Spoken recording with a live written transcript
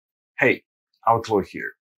Hey, Outlaw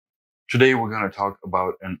here. Today we're going to talk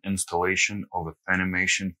about an installation of a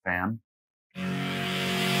FANIMATION fan. A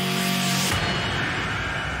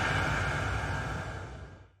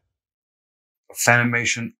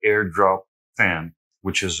FANIMATION Aire Drop fan,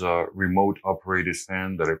 which is a remote operated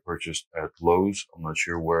fan that I purchased at Lowe's. I'm not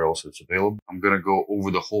sure where else it's available. I'm going to go over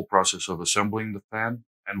the whole process of assembling the fan,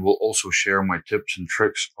 and we'll also share my tips and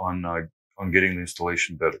tricks on getting the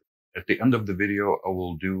installation better. At the end of the video, I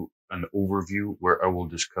will do an overview where I will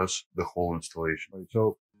discuss the whole installation. Right,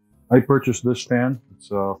 so I purchased this fan.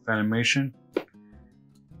 It's a FANIMATION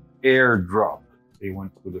Aire Drop. They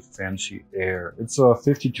went with a fancy Air. It's a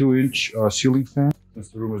 52-inch ceiling fan.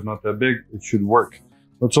 Since the room is not that big, it should work.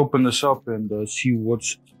 Let's open this up and see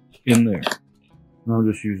what's in there. I'm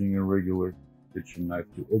just using a regular kitchen knife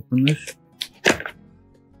to open this.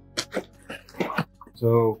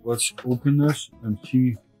 So let's open this and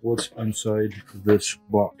see what's inside this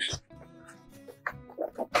box.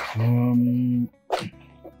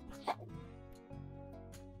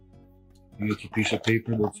 It's a piece of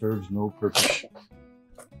paper that serves no purpose.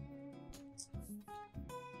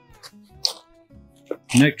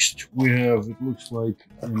 Next, we have, it looks like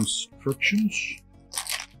instructions.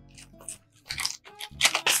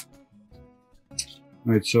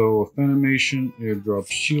 Alright, so a FANIMATION Aire Drop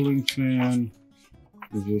ceiling fan.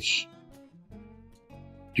 This.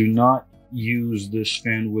 Do not use this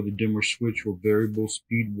fan with a dimmer switch or variable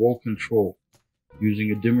speed wall control.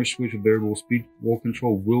 Using a dimmer switch or variable speed wall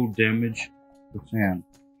control will damage the fan.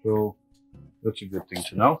 So that's a good thing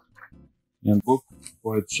to know. And book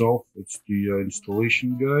by itself, it's the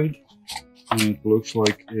installation guide. And it looks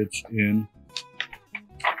like it's in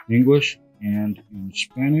English and in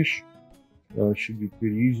Spanish. Should be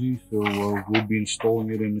pretty easy. So we'll be installing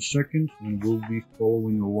it in a second, and we'll be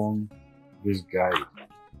following along this guide.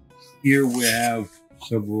 Here we have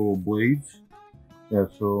several blades. Yeah,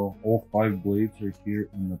 so all 5 blades are here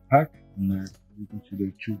in the pack, and there you can see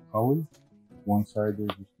they're 2 colors. One side there's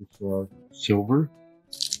just this silver,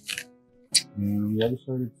 and on the other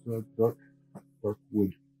side it's dark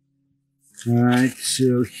wood. Alright,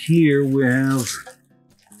 so here we have,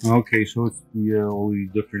 okay, so it's the all these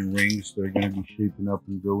different rings that are going to be shaping up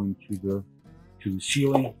and going to the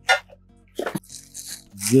ceiling.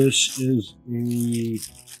 This is a,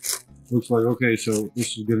 looks like, okay, so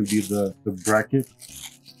this is going to be the bracket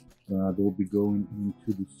that will be going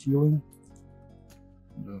into the ceiling,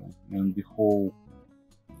 and the whole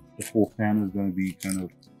fan is going to be kind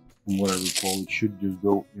of, from what I recall, it should just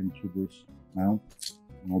go into this mount,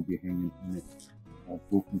 and I'll be hanging in it.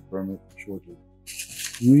 We'll confirm it shortly.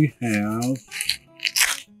 We have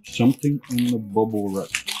something in the bubble wrap.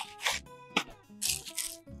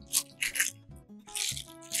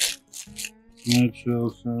 That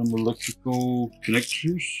shows some electrical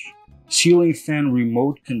connectors. Ceiling fan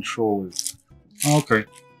remote controller. Okay,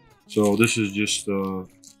 so this is just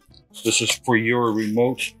this is for your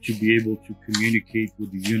remote to be able to communicate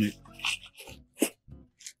with the unit.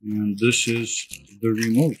 And this is the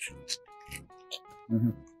remote.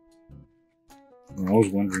 I was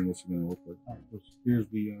wondering what's going to look like. Right, so here's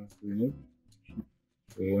the remote.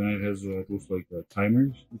 So, and it has it looks like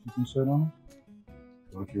timers that you can set on.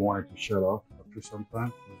 So if you want it to shut off after some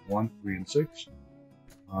time, there's 1, 3, and 6.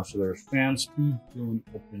 So there's fan speed going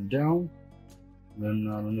up and down. And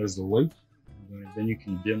then there's the light. And then you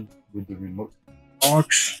can dim with the remote. Aux.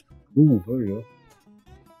 Ooh, there you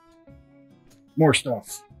go. More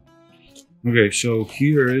stuff. Okay, so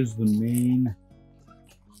here is the main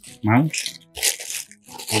mount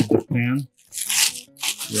of the fan.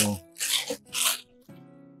 So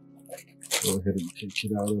go ahead and take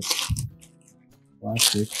it out of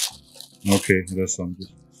plastic. Okay, that's some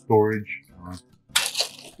just storage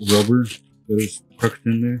rubber that is tucked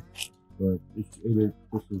in there, but this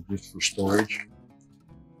is just for storage,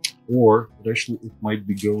 or it might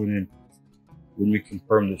be going in. Let me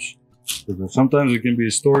confirm this, because sometimes it can be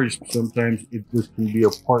a storage, sometimes this can be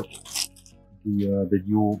a part that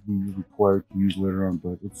you will be required to use later on,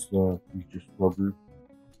 but it's just rubber.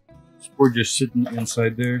 Or just sitting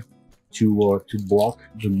inside there to block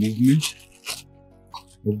the movement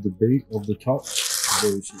of the bait of the top.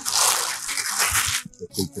 There you see. I'll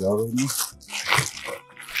take it out right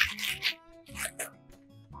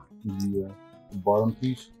now. The bottom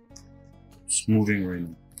piece, it's moving right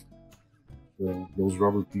now. So those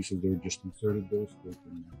rubber pieces, they're just inserted there so they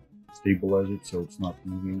can stabilize it so it's not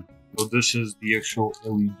moving. So this is the actual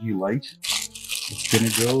LED light. It's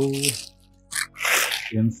gonna go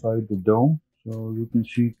inside the dome. So you can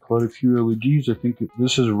see quite a few LEDs. I think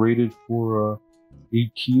this is rated for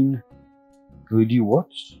 18 LED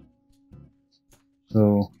watts.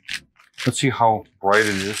 So let's see how bright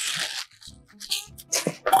it is.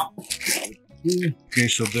 Okay,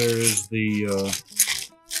 so there is the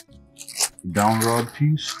down rod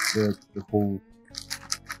piece that the whole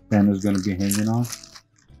fan is going to be hanging on.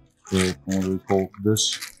 So I'm going to call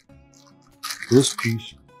this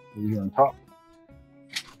piece over here on top.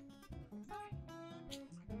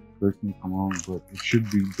 Correct me if I'm wrong, but it should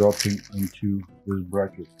be dropping into this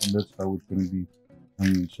bracket, and that's how it's going to be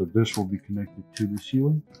hanging. So this will be connected to the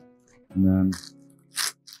ceiling, and then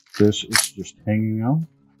this is just hanging out,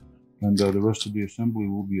 and the rest of the assembly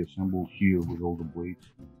will be assembled here with all the blades.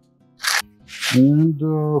 And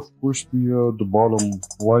of course the bottom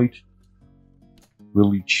light,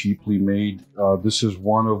 really cheaply made. This is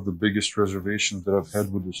one of the biggest reservations that I've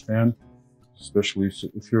had with this fan, especially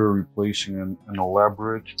if you're replacing an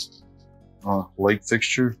elaborate light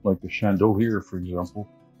fixture like a chandelier, for example,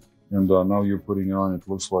 and now you're putting on, it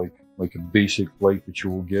looks like a basic light that you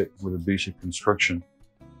will get with a basic construction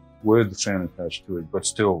with the fan attached to it, but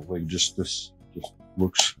still, like, this just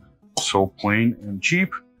looks so plain and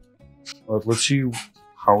cheap. But let's see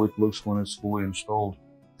how it looks when it's fully installed.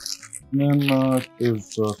 And then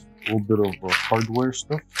there's a little bit of hardware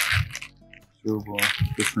stuff, so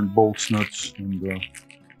different bolts, nuts, and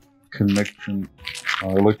connection,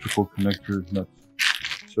 electrical connector nuts.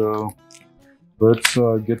 So let's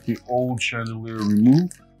get the old chandelier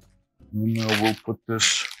removed, and we'll put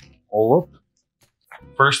this all up.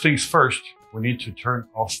 First things first, we need to turn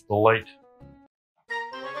off the light.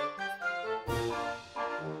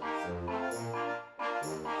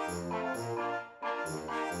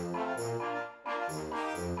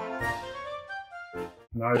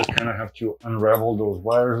 Now you kind of have to unravel those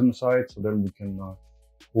wires inside, so then we can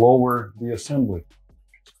lower the assembly.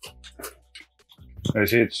 I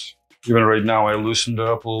see it's, even right now I loosened it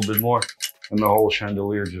up a little bit more, and the whole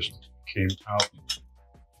chandelier just came out.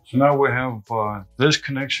 So now we have this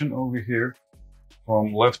connection over here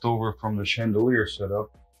from leftover from the chandelier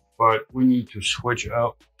setup, but we need to switch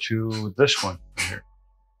out to this one here.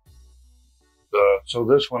 So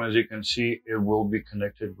this one, as you can see, it will be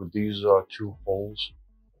connected with these two holes,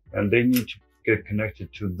 and they need to get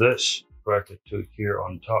connected to this bracket to here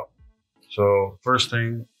on top. So first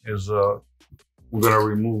thing is we're going to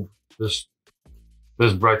remove this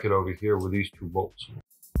bracket over here with these two bolts.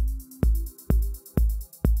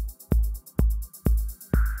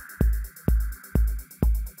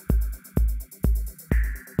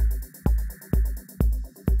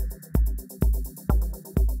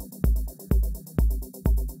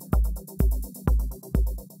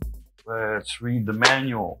 Let's read the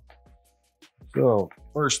manual. So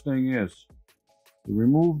first thing is to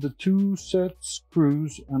remove the two set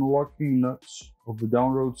screws and locking nuts of the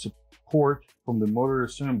downrod support from the motor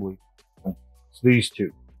assembly. It's these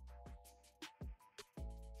two.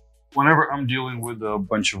 Whenever I'm dealing with a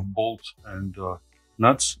bunch of bolts and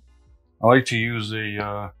nuts, I like to use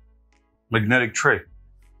a magnetic tray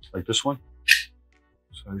like this one.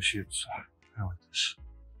 So you see it's kind of like this.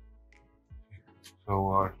 So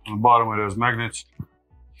on the bottom it has magnets.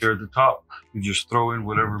 Here at the top, you just throw in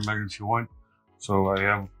whatever magnets you want. So I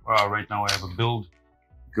have, right now I have a build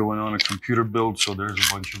going on, a computer build. So there's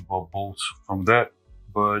a bunch of bolts from that.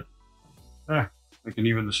 But I can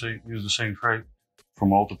even use the same tray for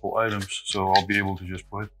multiple items. So I'll be able to just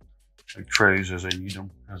put like trays as I need them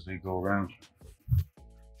as they go around.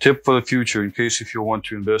 Tip for the future, in case if you want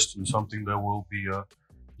to invest in something that will be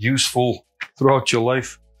useful throughout your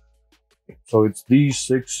life. So it's these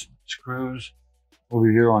 6 screws over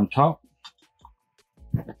here on top.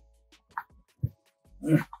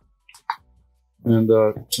 And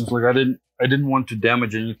since like I didn't want to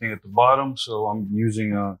damage anything at the bottom, so I'm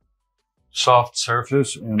using a soft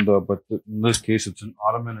surface, and but in this case it's an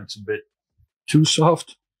ottoman, it's a bit too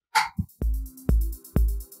soft.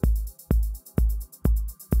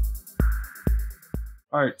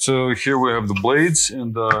 All right, so here we have the blades,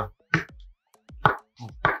 and it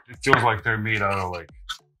feels like they're made out of like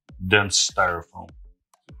dense styrofoam.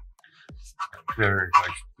 They're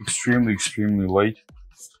like extremely light.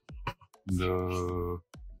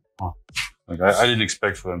 Like I didn't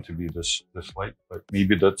expect for them to be this light, but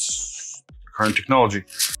maybe that's current technology.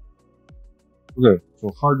 Okay,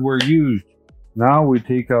 so hardware used. Now we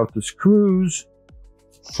take out the screws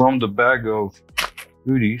from the bag of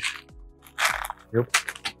goodies. Yep.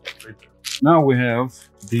 Right there. Now we have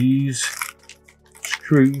these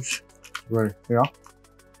screws right here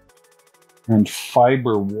and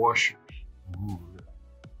fiber washers. Ooh,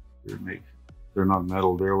 they're not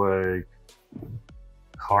metal, they're like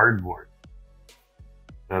cardboard.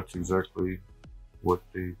 That's exactly what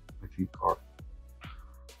they, I think, are.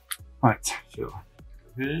 All right, so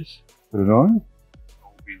it is. Put it on.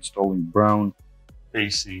 I'll be installing brown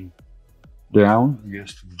facing down, I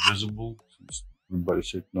guess, to be visible since everybody's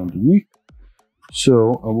sitting underneath.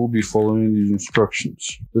 So I will be following these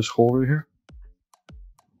instructions. This hole right here,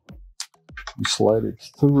 you slide it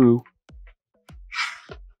through,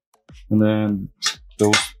 and then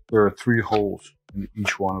there are 3 holes in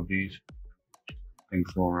each one of these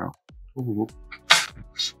things going around. Ooh.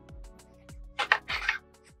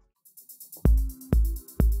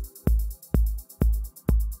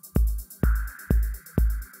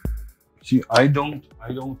 See, I don't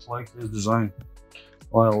like this design.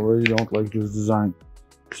 I already don't like this design.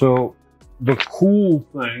 So the cool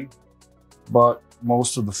thing about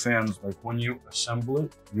most of the fans, like when you assemble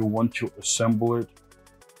it, you want to assemble it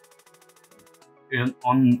in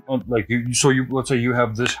on like let's say you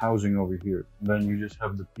have this housing over here, and then you just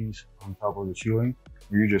have the piece on top of the ceiling.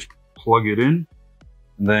 You just plug it in,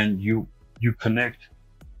 and then you connect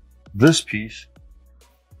this piece,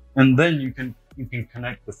 and then you can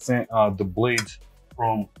connect the fan, the blades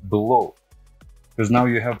from below, because now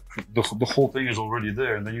you have the whole thing is already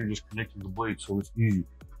there, and then you're just connecting the blades, so it's easy.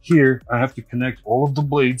 Here I have to connect all of the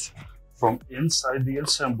blades from inside the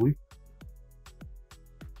assembly,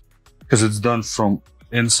 because it's done from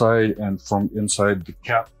inside and from inside the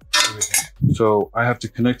cap, everything. So I have to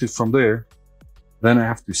connect it from there. Then I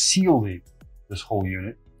have to seal this whole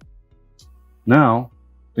unit. Now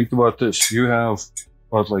think about this. You have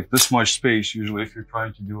about like this much space usually if you're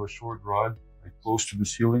trying to do a short rod like close to the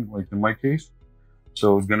ceiling, like in my case.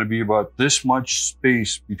 So it's going to be about this much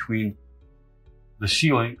space between the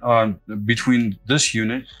ceiling, between this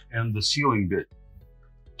unit and the ceiling bit.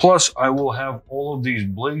 Plus I will have all of these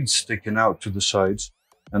blades sticking out to the sides,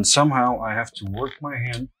 and somehow I have to work my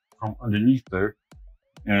hand from underneath there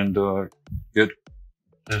and get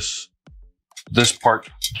this part,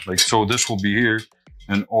 like, so this will be here,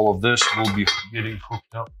 and all of this will be getting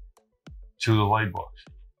hooked up to the light box.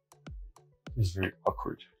 It's very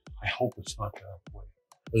awkward. I hope it's not that way.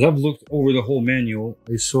 As I've looked over the whole manual,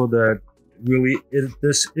 I saw that really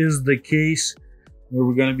this is the case where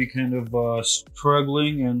we're going to be kind of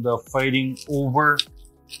struggling and fighting over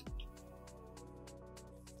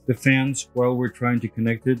the fans while we're trying to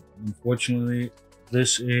connect it. Unfortunately,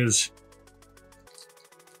 this is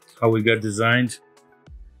how we got designed.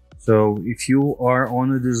 So if you are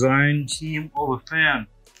on the design team of a fan,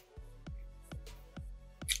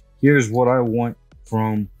 here's what I want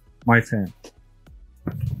from my fan.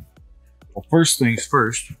 Well, first things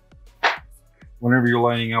first, whenever you're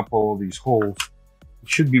lining up all of these holes, it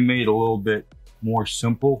should be made a little bit more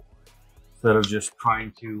simple instead of just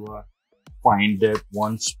trying to find that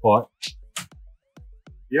one spot.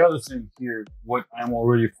 The other thing here, what I'm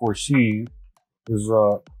already foreseeing is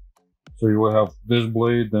so you will have this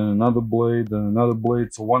blade, then another blade, then another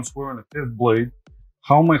blade. So once we're on the 5th blade,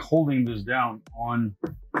 how am I holding this down on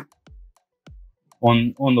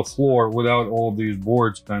the floor without all these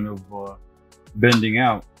boards kind of bending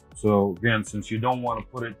out? So again, since you don't want to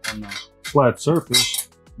put it on a flat surface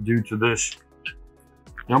due to this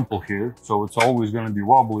dimple here, so it's always going to be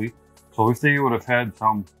wobbly. So if they would have had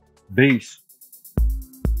some base,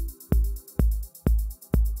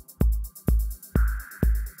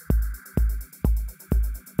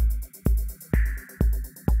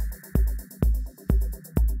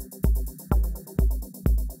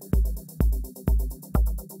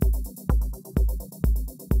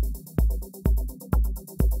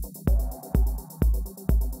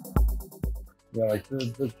 yeah, like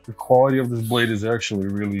the quality of this blade is actually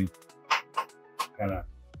really kind of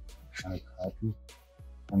crappy.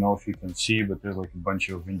 I don't know if you can see, but there's like a bunch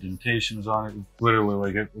of indentations on it. It's literally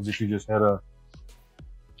like as if you just had a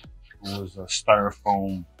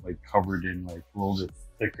styrofoam like covered in like a little bit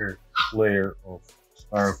thicker layer of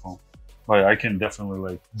styrofoam. But I can definitely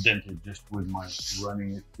like dent it just with my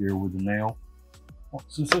running it here with a nail. Well,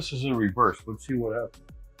 since this is a reverse, let's see what happens.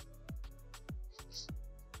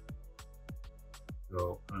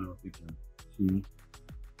 So I don't know if you can see,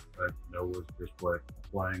 but that was just like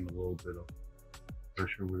applying a little bit of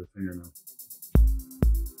pressure with a fingernail.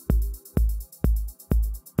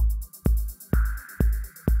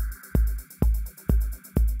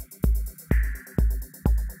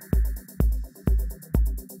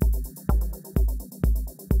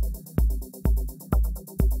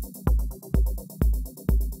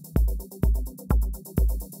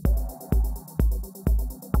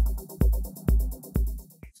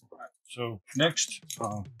 So next,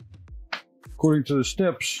 according to the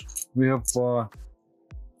steps, we have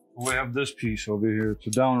this piece over here. It's a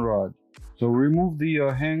down rod. So remove the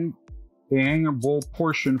hanger bolt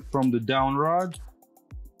portion from the down rod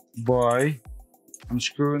by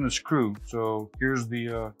unscrewing the screw. So here's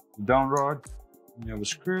the down rod. And you have the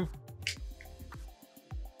screw.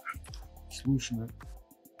 Let's loosen it.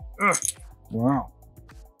 Ugh. Wow.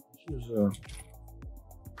 This is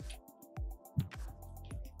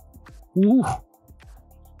ooh.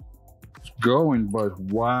 It's going, but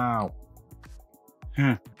wow.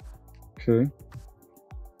 Huh. Okay.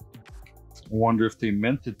 I wonder if they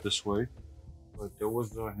meant it this way, but that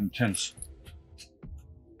was intense.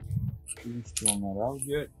 Still not out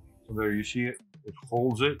yet. So there you see it. It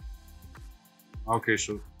holds it. Okay,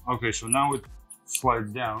 so now it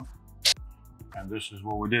slides down, and this is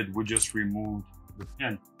what we did. We just removed the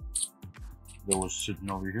pin that was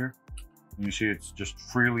sitting over here, and you see it's just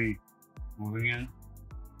freely moving in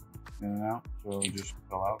and out. So it just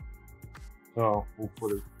fell out. So we'll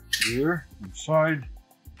put it here inside.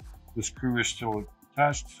 The screw is still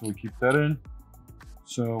attached, so we keep that in.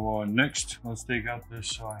 So next, let's take out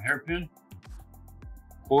this hairpin,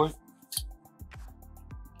 pull it,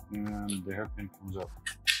 and the hairpin comes up.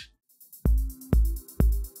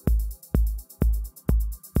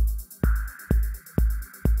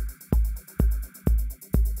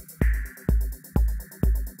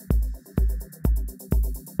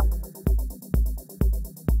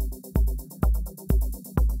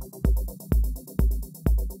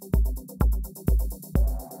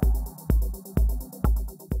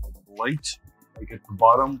 Light, like at the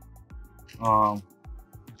bottom.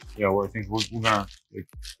 Yeah, well, I think we're gonna, like,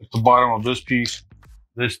 at the bottom of this piece,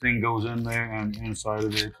 this thing goes in there, and inside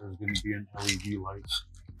of it there's gonna be an LED light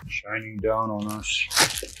shining down on us.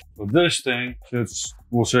 So this thing sits,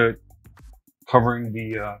 we'll say, covering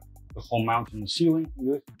the whole mount in the ceiling.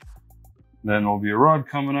 Then there'll be a rod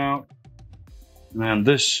coming out, and then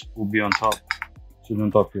this will be on top, sitting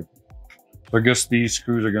on top here. So I guess these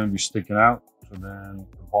screws are gonna be sticking out. So then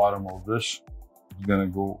the bottom of this is gonna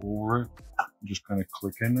go over it. Just kind of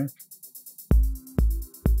click in there.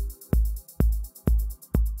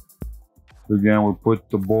 So again, we'll put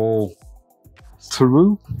the ball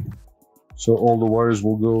through. So all the wires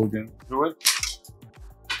will go again through it.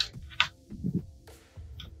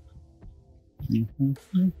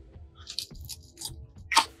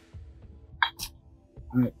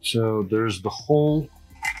 Right, so there's the hole.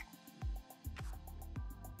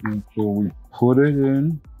 And so we put it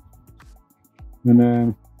in, and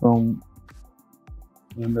then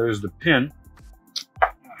and there's the pin.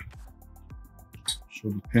 So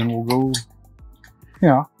the pin will go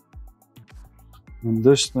here, and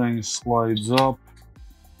this thing slides up,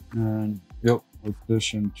 and yep, like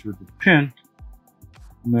this into the pin.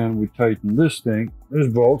 And then we tighten this thing, this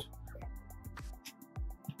bolt,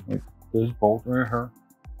 like this bolt right here,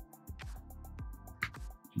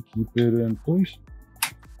 to keep it in place.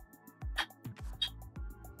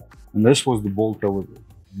 And this was the bolt that was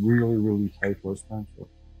really, really tight last time, so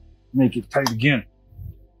make it tight again.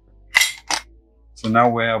 So now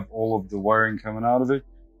we have all of the wiring coming out of it,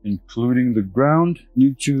 including the ground.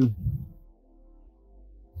 Need to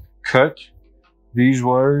cut these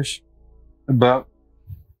wires about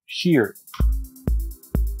here.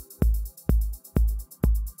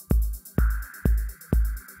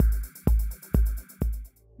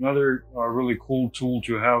 Another really cool tool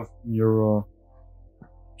to have in your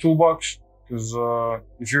toolbox, because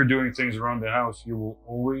if you're doing things around the house, you will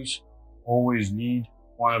always need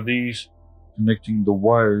one of these, connecting the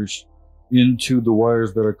wires into the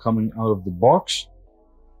wires that are coming out of the box.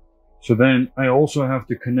 So then I also have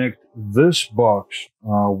to connect this box,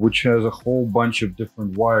 which has a whole bunch of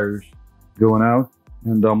different wires going out.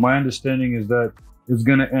 And my understanding is that it's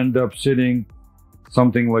going to end up sitting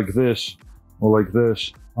something like this or like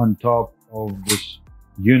this on top of this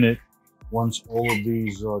unit once all of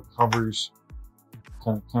these covers,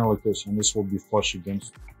 kind of like this, and this will be flush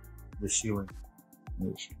against the ceiling.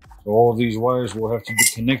 So all of these wires will have to be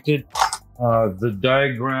connected. The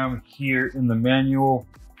diagram here in the manual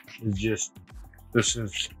is just, this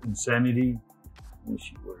is insanity. Let me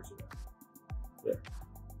see, where is it at? There.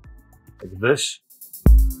 Like this.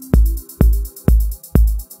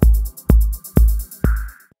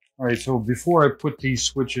 All right, so before I put these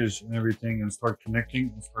switches and everything and start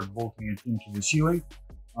connecting and start bolting it into the ceiling,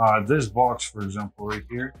 this box, for example, right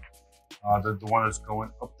here, the one that's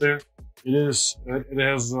going up there, it has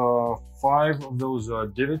 5 of those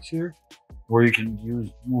divots here, where you can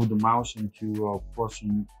move the mouse into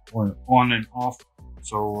pressing on and off.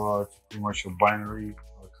 So it's pretty much a binary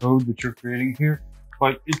code that you're creating here,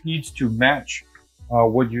 but it needs to match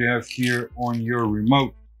what you have here on your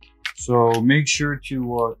remote. So make sure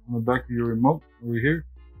to, on the back of your remote over here,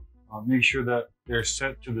 make sure that they're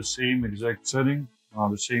set to the same exact setting,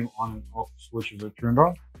 the same on and off switches are turned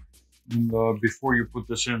on. before you put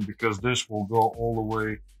this in, because this will go all the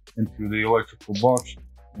way into the electrical box.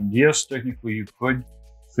 And yes, technically you could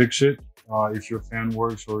fix it if your fan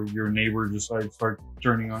works or your neighbor decides to start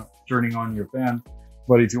turning on your fan.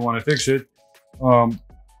 But if you want to fix it,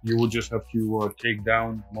 you will just have to take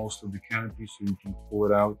down most of the canopy so you can pull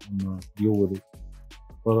it out and deal with it.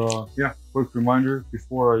 But yeah, quick reminder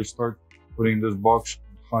before I start putting this box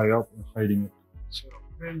high up and hiding it. So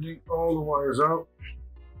bending all the wires out.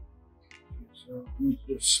 So I need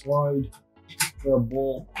to slide the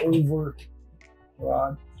ball over.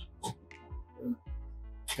 Rod.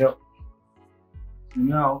 Yep.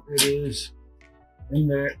 Now it is in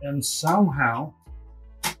there, and somehow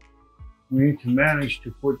we need to manage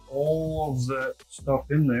to put all of that stuff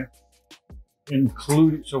in there,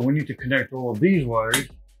 including, so we need to connect all of these wires,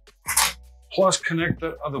 plus connect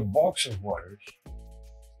that other box of wires.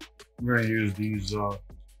 We're going to use these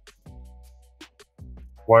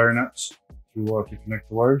wire nuts to connect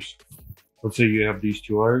the wires. Let's say you have these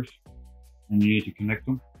two wires and you need to connect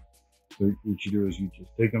them. So what you do is you just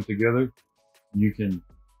take them together. You can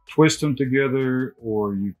twist them together,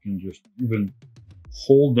 or you can just even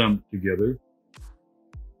hold them together.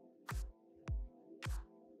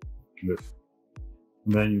 This.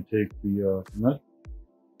 And then you take the nut,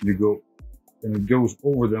 you go, and it goes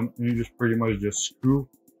over them, and you just pretty much just screw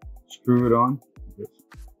it on. Like this.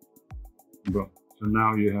 Boom. So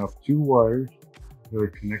now you have two wires that are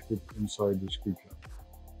connected inside the screw cap.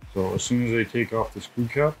 So as soon as I take off the screw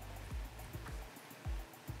cap,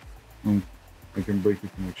 I can break the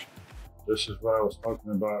connection. This is what I was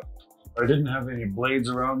talking about. If I didn't have any blades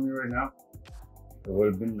around me right now, it would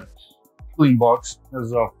have been nice. Cooling box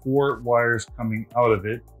has 4 wires coming out of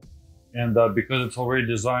it, and because it's already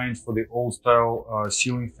designed for the old style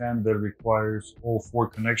ceiling fan that requires all 4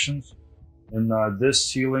 connections, and this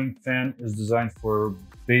ceiling fan is designed for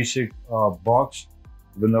basic box,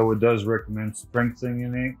 even though it does recommend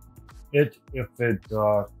strengthening it if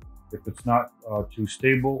it's not too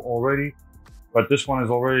stable already. But this one is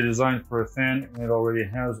already designed for a fan, and it already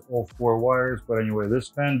has all 4 wires. But anyway, this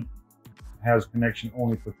fan has connection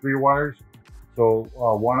only for 3 wires. So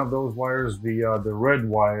one of those wires, the red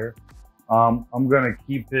wire, I'm gonna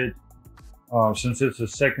keep it, since it's a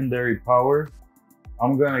secondary power,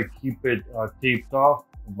 I'm gonna keep it taped off,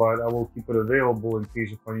 but I will keep it available in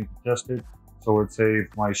case if I need to test it. So let's say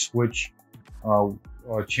if my switch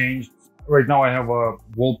changed. Right now I have a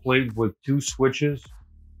wall plate with 2 switches,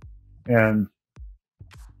 and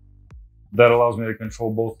that allows me to control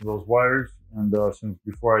both of those wires. And since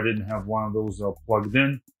before I didn't have one of those plugged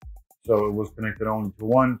in, so it was connected only to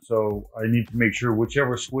one. So I need to make sure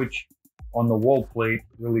whichever switch on the wall plate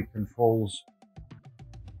really controls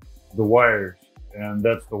the wires. And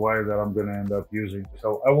that's the wire that I'm gonna end up using.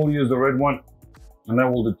 So I will use the red one, and that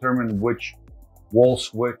will determine which wall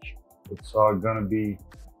switch it's gonna be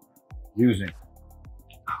using.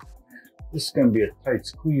 This is gonna be a tight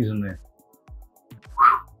squeeze in there.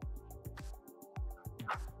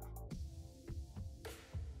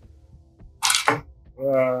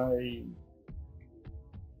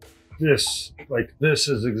 This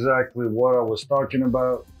is exactly what I was talking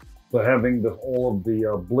about. But having all of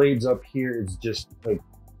the blades up here, it's just like,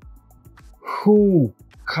 who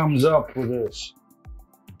comes up with this?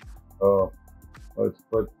 Let's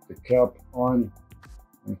put the cap on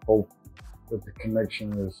and hope that the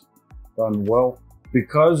connection is done well.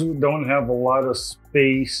 Because we don't have a lot of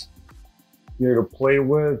space here to play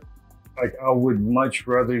with, like I would much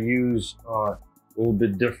rather use a little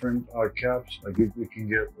bit different caps. Like if we can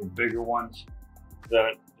get the bigger ones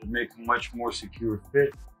that make a much more secure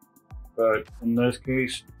fit. But in this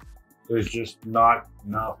case, there's just not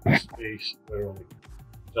enough space literally.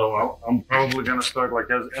 So I'm probably gonna start, like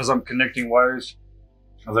as I'm connecting wires,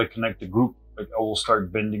 as I connect the group, like I will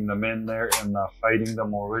start bending them in there and hiding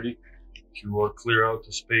them already to clear out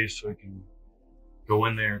the space so I can go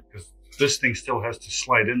in there, because this thing still has to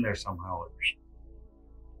slide in there somehow.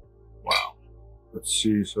 Wow. Let's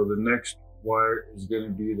see, so the next wire is gonna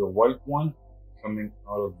be the white one coming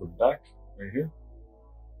out of the back right here.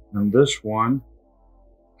 And this one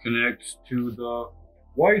connects to the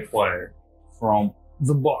white wire from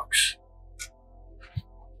the box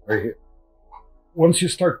right here. Once you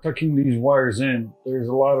start tucking these wires in, there's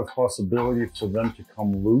a lot of possibility for them to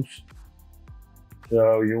come loose.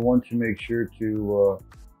 So you want to make sure to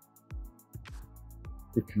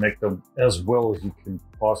connect them as well as you can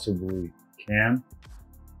possibly can.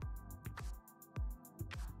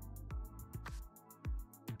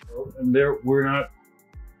 And there,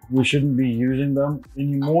 we shouldn't be using them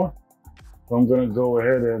anymore. So I'm gonna go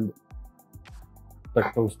ahead and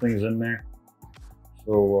tuck those things in there.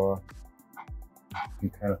 So can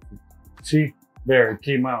kind of see there, it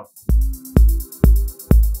came out.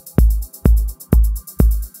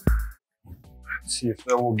 Let's see if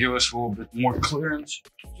that will give us a little bit more clearance.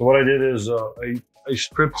 So what I did is I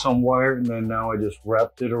stripped some wire, and then now I just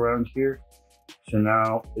wrapped it around here. So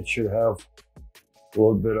now it should have a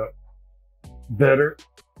little bit of better.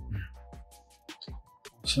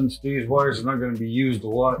 Since these wires are not going to be used a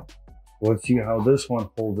lot, let's see how this one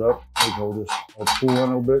holds up. I'll pull one a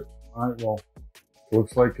little bit. All right, well,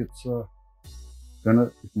 looks like it's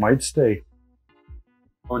it might stay.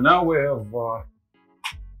 So now we have a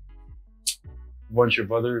bunch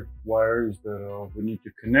of other wires that we need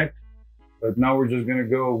to connect, but now we're just going to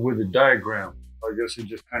go with a diagram. I guess it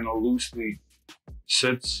just kind of loosely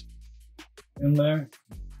sits in there.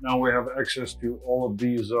 Now we have access to all of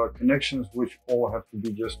these connections, which all have to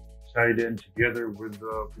be just tied in together with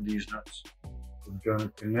these nuts. We're going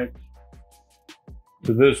to connect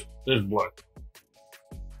to this block,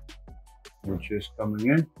 which is coming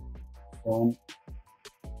in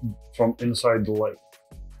from inside the light.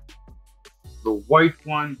 The white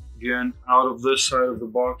one, again, out of this side of the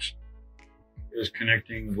box, is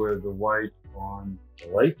connecting with the white on the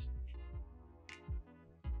light.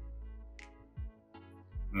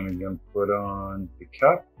 And again, put on the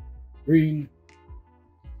cap, green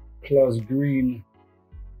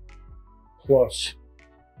plus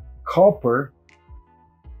copper.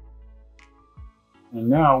 And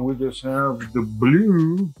now we just have the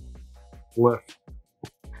blue left.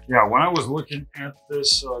 Yeah, when I was looking at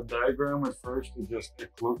this diagram at first, it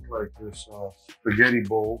looked like this spaghetti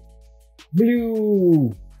bowl.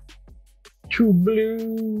 Blue, too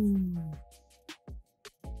blue.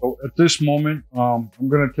 So at this moment, I'm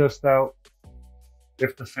going to test out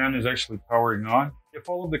if the fan is actually powering on. If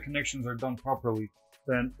all of the connections are done properly,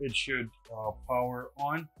 then it should power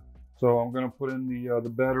on. So I'm going to put in the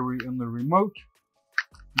battery in the remote,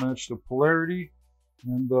 match the polarity,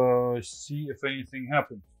 and see if anything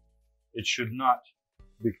happens. It should not,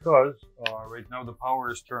 because right now the power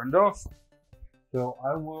is turned off. So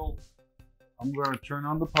I'm going to turn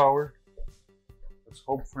on the power. Let's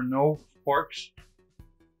hope for no sparks.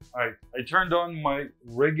 Alright, I turned on my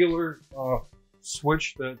regular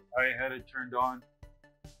switch that I had it turned on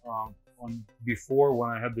before when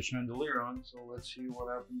I had the chandelier on. So let's see what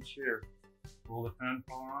happens here. Will the fan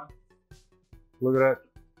power on? Look at that.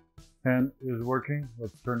 Fan is working.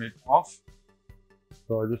 Let's turn it off.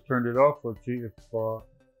 So I just turned it off. Let's see if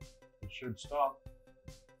it should stop.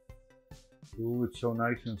 Ooh, it's so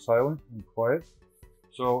nice and silent and quiet.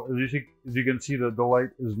 So as you can see, that the light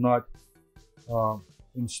is not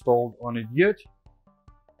installed on it yet,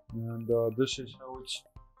 and this is how it's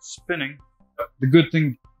spinning. The good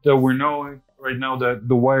thing that we're knowing right now that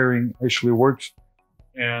the wiring actually works,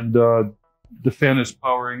 and the fan is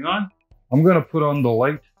powering on. I'm going to put on the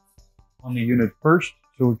light on the unit first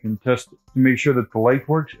so we can test it to make sure that the light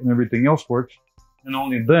works and everything else works, and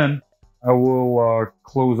only then I will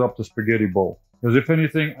close up the spaghetti bowl. Because if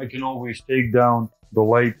anything, I can always take down the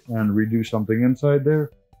light and redo something inside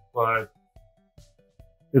there, but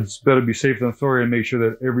it's better be safe than sorry and make sure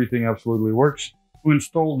that everything absolutely works. To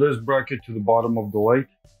install this bracket to the bottom of the light,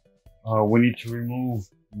 we need to remove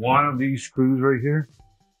one of these screws right here,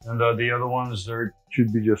 and the other ones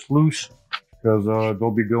should be just loose, because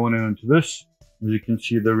they'll be going into this. As you can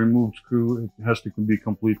see, the removed screw, it has to be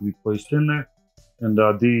completely placed in there, and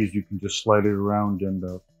these you can just slide it around and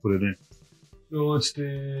put it in. So let's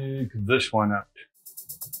take this one out.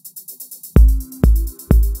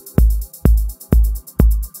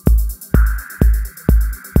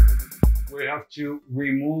 We have to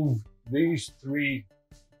remove these three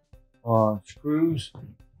screws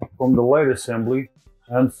from the light assembly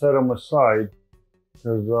and set them aside,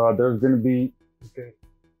 because there's going to be, okay,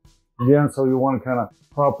 again, so you want to kind of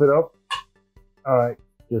prop it up, all right,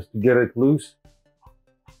 just to get it loose.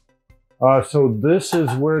 So this is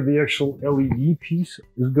where the actual LED piece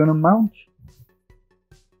is going to mount.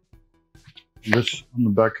 This on the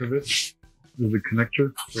back of it is the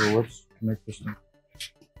connector, so let's connect this thing.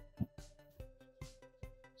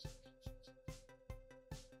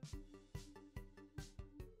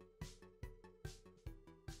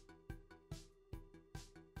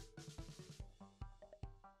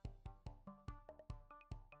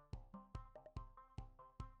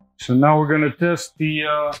 So now we're going to test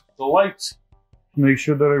the lights to make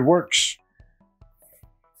sure that it works.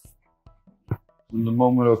 In the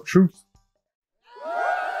moment of truth.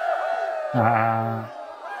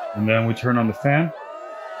 And then we turn on the fan.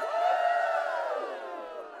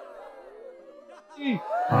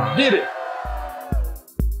 Did it!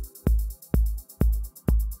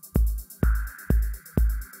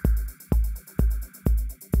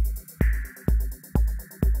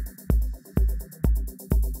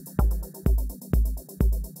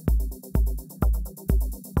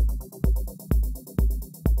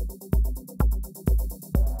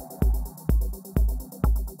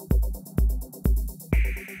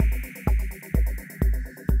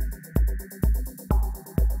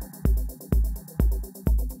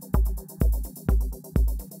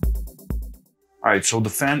 Alright, so the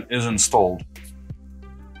fan is installed.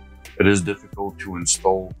 It is difficult to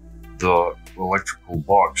install the electrical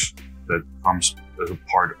box that comes as a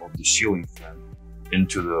part of the ceiling fan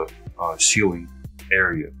into the ceiling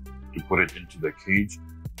area to put it into the cage.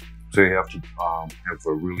 So you have to have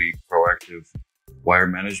a really proactive wire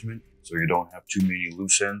management so you don't have too many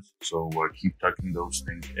loose ends. So keep tucking those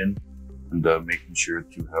things in and making sure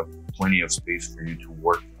to have plenty of space for you to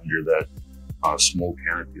work under that small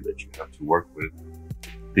canopy that you have to work with.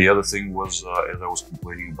 The other thing was, as I was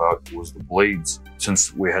complaining about, was the blades.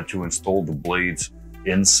 Since we had to install the blades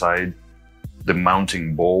inside the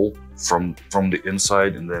mounting bowl from the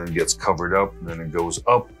inside, and then it gets covered up, and then it goes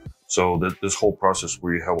up. So that this whole process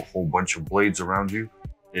where you have a whole bunch of blades around you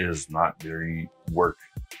is not very work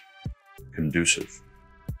conducive.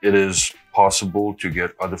 It is possible to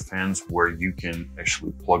get other fans where you can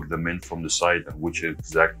actually plug them in from the side, which is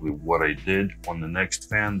exactly what I did on the next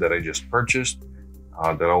fan that I just purchased.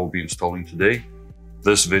 That I will be installing today.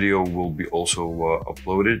 This video will be also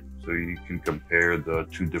uploaded so you can compare the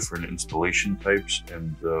two different installation types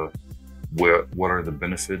and what are the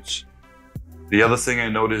benefits. The other thing I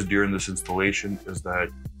noticed during this installation is that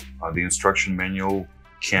the instruction manual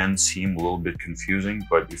can seem a little bit confusing,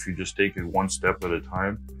 but if you just take it one step at a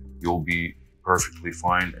time, you'll be perfectly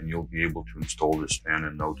fine and you'll be able to install this fan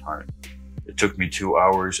in no time. It took me 2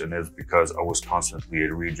 hours, and it's because I was constantly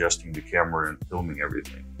readjusting the camera and filming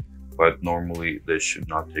everything. But normally this should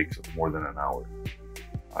not take more than an hour.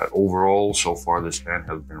 Overall, so far this fan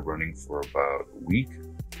has been running for about a week,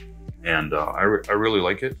 and I really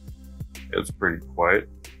like it. It's pretty quiet.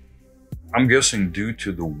 I'm guessing due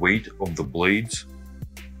to the weight of the blades,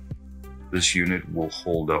 this unit will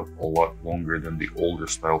hold up a lot longer than the older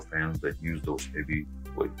style fans that use those heavy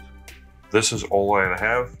blades. This is all I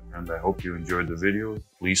have, and I hope you enjoyed the video.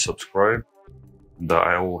 Please subscribe, and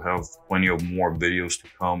I will have plenty of more videos to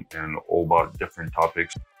come and all about different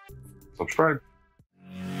topics. Subscribe.